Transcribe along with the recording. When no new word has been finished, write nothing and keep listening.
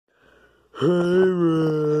Hey,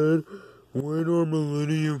 Red. When are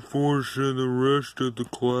Millennium Force and the rest of the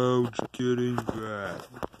clouds getting back?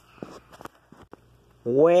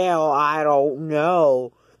 Well, I don't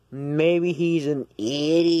know. Maybe he's an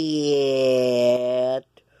idiot.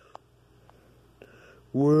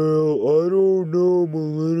 Well, I don't know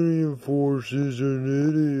Millennium Force is an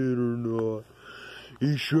idiot or not.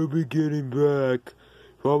 He should be getting back.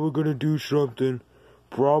 Probably gonna do something.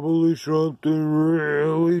 Probably something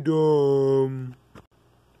really dumb.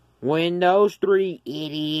 When those three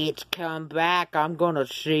idiots come back, I'm gonna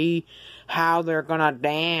see how they're gonna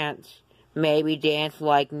dance. Maybe dance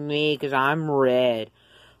like me, 'cause I'm red.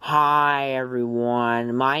 Hi,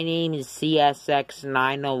 everyone. My name is CSX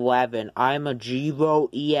 911. I'm a GVO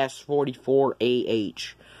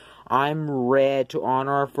ES44AH. I'm red to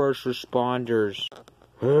honor our first responders.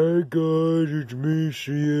 Hey guys, it's me,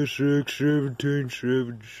 CSX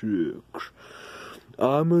 1776.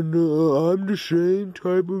 I'm the same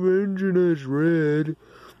type of engine as red,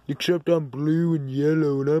 except I'm blue and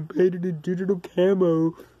yellow, and I'm painted in digital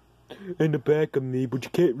camo in the back of me, but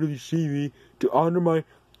you can't really see me, to honor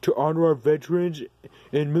our veterans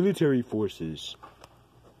and military forces.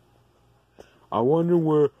 I wonder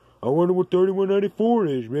what 3194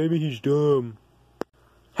 is. Maybe he's dumb.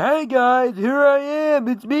 Hey guys, here I am.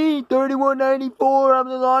 It's me, 3194. I'm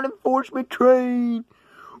the law enforcement train,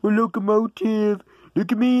 or locomotive.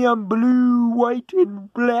 Look at me, I'm blue, white,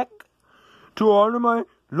 and black, to honor my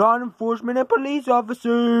law enforcement and police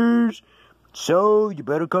officers. So, you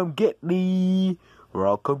better come get me, or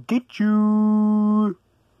I'll come get you.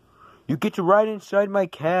 You get to ride inside my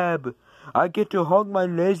cab. I get to honk my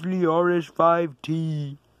Leslie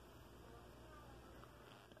RS5T.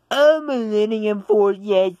 Oh, Millennium Force,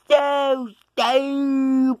 you're so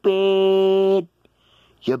stupid.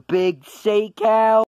 You big say cow.